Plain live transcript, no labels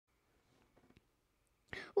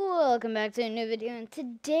Welcome back to a new video, and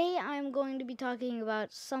today I'm going to be talking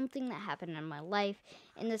about something that happened in my life,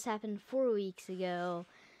 and this happened 4 weeks ago.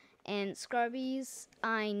 And Scrubbies,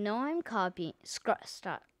 I know I'm copying. Stop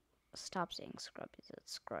saying Scrubbies.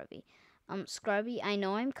 It's Scrubby. Scrubby, I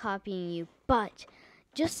know I'm copying you, but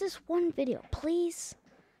just this one video, please.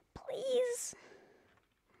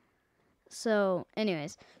 So,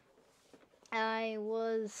 anyways, I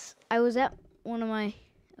was at one of my.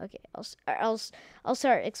 Okay, I'll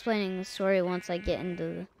start explaining the story once I get into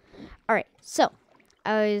the. All right, so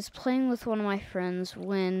I was playing with one of my friends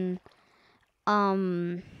when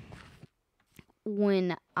I.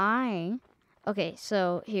 Okay,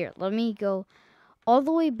 so here, let me go all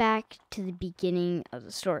the way back to the beginning of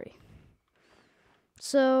the story.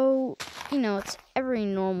 So, it's every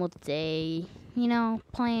normal day,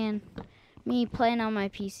 playing on my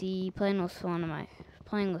PC, playing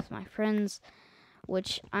with my friends,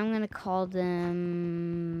 which I'm going to call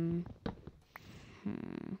them,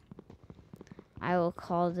 I will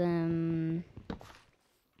call them,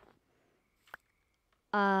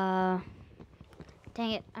 dang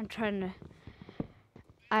it,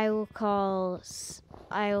 I will call,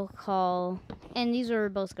 and these are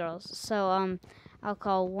both girls, so, I'll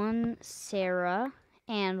call one Sarah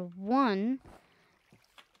and one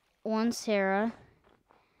Sarah.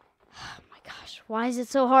 Oh my gosh, why is it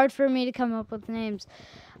so hard for me to come up with names?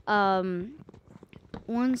 One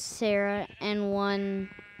Sarah and one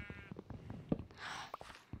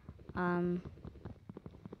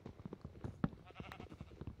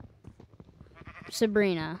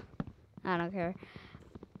Sabrina. I don't care.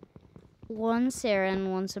 One Sarah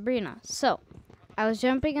and one Sabrina. So, I was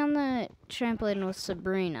jumping on the trampoline with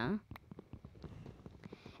Sabrina,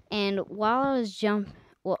 and while I was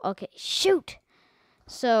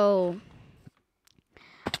So,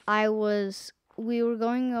 we were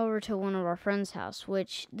going over to one of our friends' house,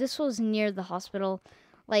 which this was near the hospital.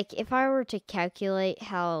 Like, if I were to calculate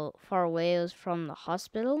how far away it was from the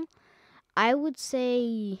hospital, I would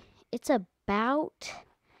say it's about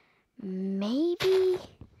maybe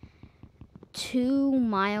 2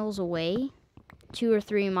 miles away, 2 or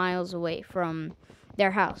 3 miles away from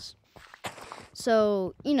their house.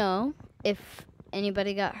 So, if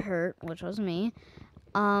anybody got hurt, which was me,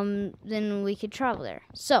 then we could travel there.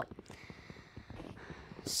 So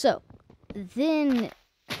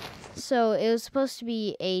it was supposed to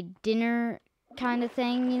be a dinner kind of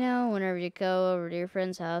thing, whenever you go over to your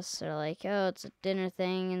friend's house, they're like, oh, it's a dinner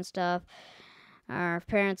thing and stuff. Our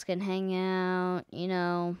parents can hang out,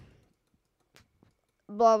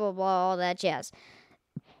 blah, blah, blah, all that jazz.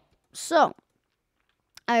 So,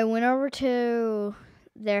 I went over to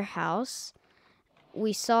their house.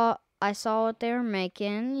 I saw what they were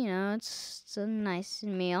making, it's a nice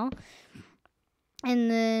meal. And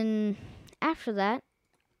then after that,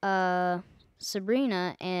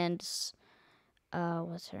 Sabrina and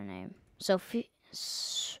what's her name? Sophie.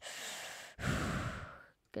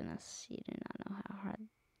 Goodness, you do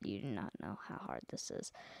not know how hard this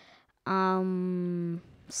is.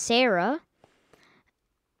 Sarah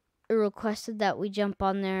requested that we jump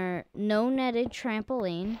on their no-netted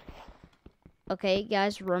trampoline. Okay,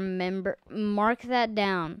 guys, mark that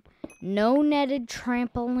down. No-netted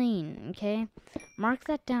trampoline, okay? Mark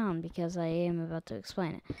that down because I am about to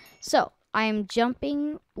explain it. So, I am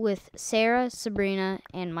jumping with Sarah, Sabrina,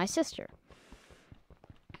 and my sister.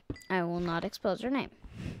 I will not expose her name.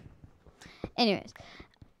 Anyways,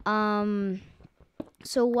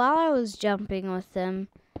 so while I was jumping with them,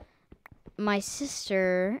 my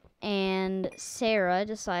sister and Sarah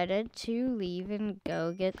decided to leave and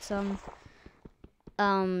go get some,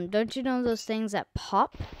 don't you know those things that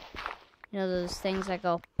pop? Those things that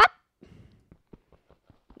go pop?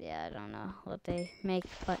 Yeah, I don't know what they make,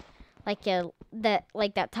 but like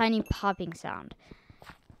that tiny popping sound.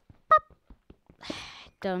 Pop. I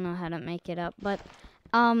don't know how to make it up, but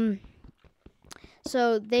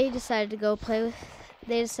so they decided to go play with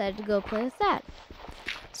that.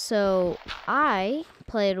 So I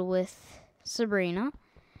played with Sabrina,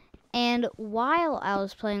 and while I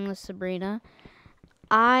was playing with Sabrina,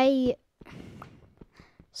 I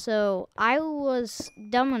was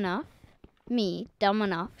dumb enough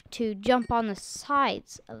to jump on the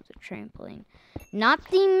sides of the trampoline, not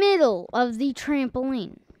the middle of the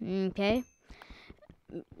trampoline. Okay,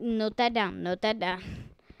 note that down.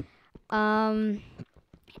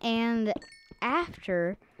 And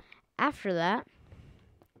after that,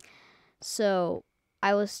 so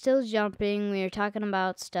I was still jumping. We were talking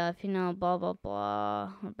about stuff, blah, blah,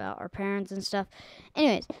 blah, about our parents and stuff.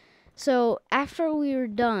 Anyways, so after we were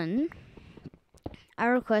done, I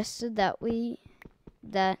requested that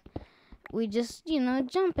we just,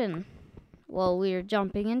 jumping. Well, we were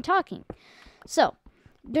jumping and talking. So,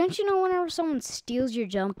 don't you know whenever someone steals your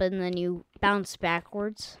jump and then you bounce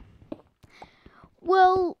backwards?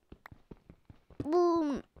 Well,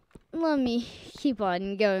 let me keep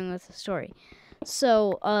on going with the story.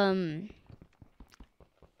 So,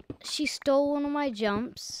 she stole one of my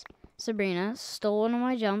jumps. Sabrina stole one of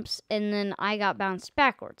my jumps, and then I got bounced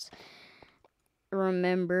backwards.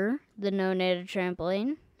 Remember the no-netted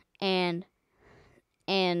trampoline and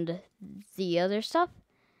the other stuff?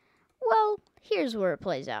 Well, here's where it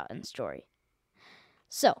plays out in the story.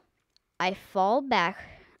 So, I fall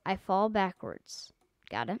backwards.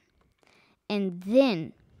 Got it? And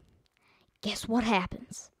then, guess what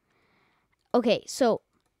happens? Okay, so,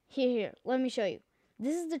 here, let me show you.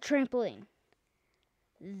 This is the trampoline.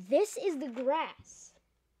 This is the grass.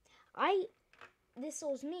 This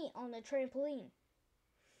was me on the trampoline.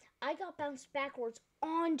 I got bounced backwards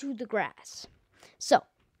onto the grass. So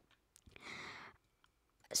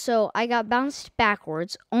I got bounced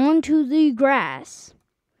backwards onto the grass.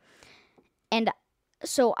 And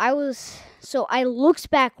so I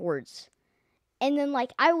looked backwards. And then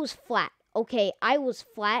I was flat. Okay, I was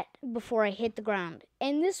flat before I hit the ground.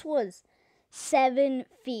 And this was 7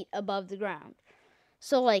 feet above the ground.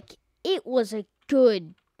 So it was a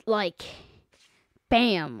good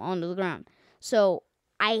bam onto the ground. So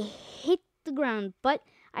I hit the ground, but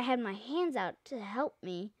I had my hands out to help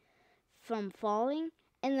me from falling,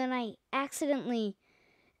 and then I accidentally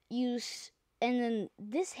and then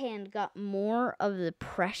this hand got more of the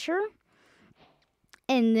pressure,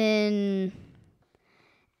 and then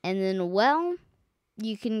well,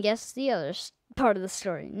 you can guess the other part of the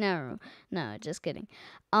story. No, just kidding.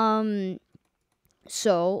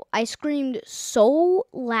 So I screamed so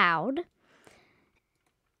loud,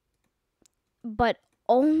 but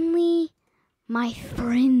only my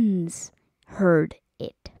friends heard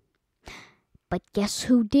it. But guess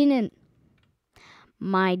who didn't?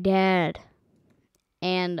 My dad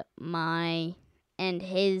and my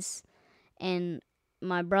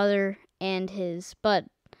brother and his bud.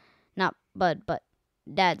 Not bud, but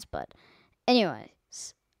dad's bud.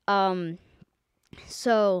 Anyways,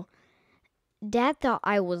 so Dad thought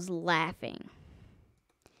I was laughing.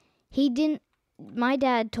 My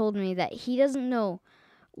dad told me that he doesn't know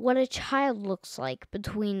what a child looks like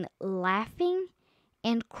between laughing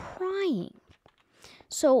and crying.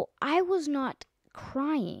 So I was not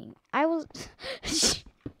crying. I was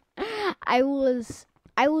I was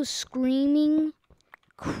screaming,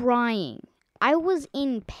 crying. I was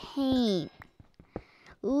in pain.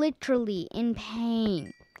 Literally in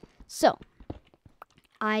pain. So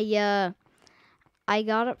I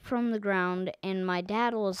got up from the ground, and my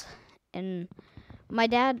dad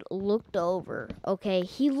looked over. Okay,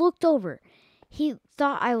 he looked over. He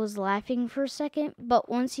thought I was laughing for a second, but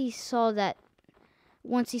once he saw that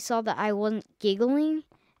I wasn't giggling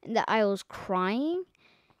and that I was crying,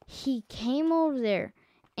 he came over there,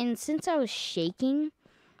 and since I was shaking,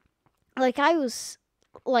 I was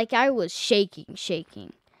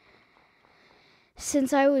shaking.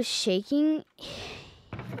 Since I was shaking,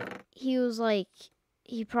 he was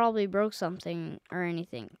he probably broke something or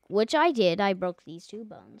anything, which I did. I broke these 2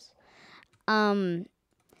 bones.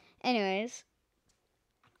 Anyways,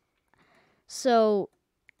 so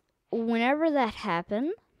whenever that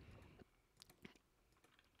happened,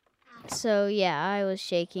 so yeah, I was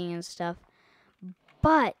shaking and stuff.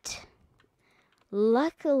 But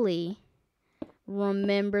luckily,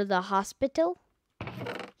 remember the hospital?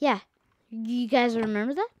 Yeah, you guys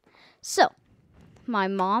remember that? So my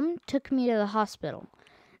mom took me to the hospital.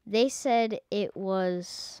 They said it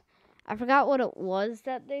was, I forgot what it was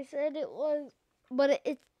that they said it was, but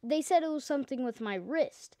they said it was something with my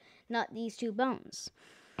wrist, not these 2 bones.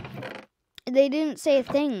 They didn't say a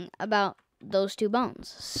thing about those 2 bones.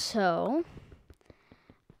 So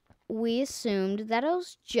we assumed that it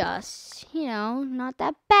was just, not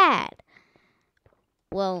that bad.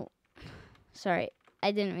 Well, sorry,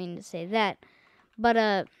 I didn't mean to say that.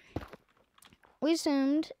 But we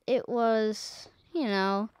assumed it was,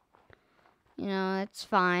 it's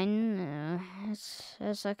fine.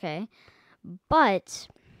 It's okay. But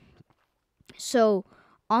so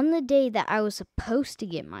on the day that I was supposed to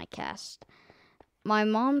get my cast, my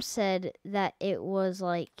mom said that it was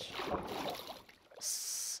I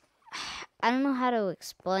don't know how to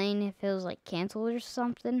explain if it was canceled or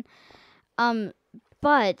something.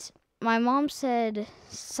 But my mom said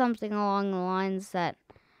something along the lines that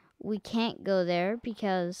we can't go there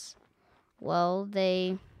because, well,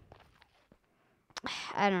 I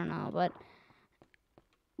don't know, but,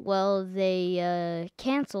 well, they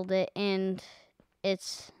canceled it, and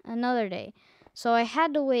it's another day. So I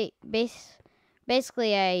had to wait.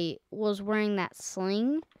 Basically, I was wearing that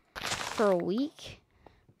sling for a week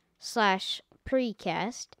 /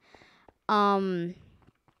 precast. And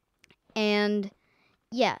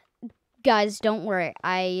yeah, guys, don't worry.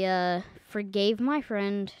 I forgave my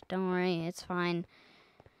friend. Don't worry, it's fine.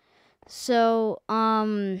 So,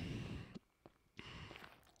 and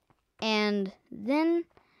then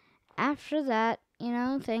after that,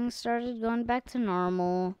 things started going back to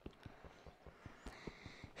normal.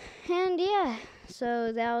 And yeah,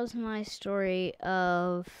 so that was my story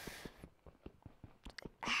of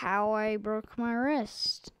how I broke my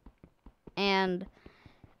wrist. And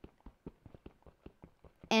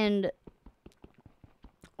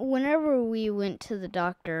whenever we went to the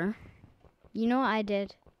doctor, you know what I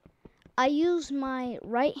did? I used my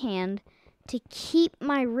right hand to keep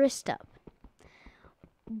my wrist up.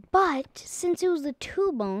 But since it was the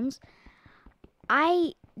two bones,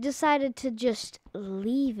 I decided to just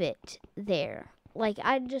leave it there. Like,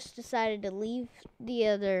 I just decided to leave the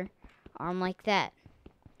other arm like that.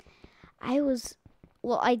 I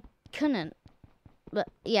couldn't. But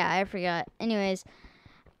yeah, I forgot. Anyways,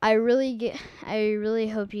 I really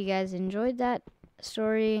hope you guys enjoyed that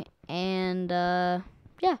story, and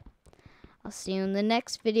yeah, I'll see you in the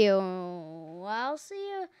next video. I'll see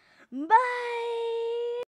you. Bye.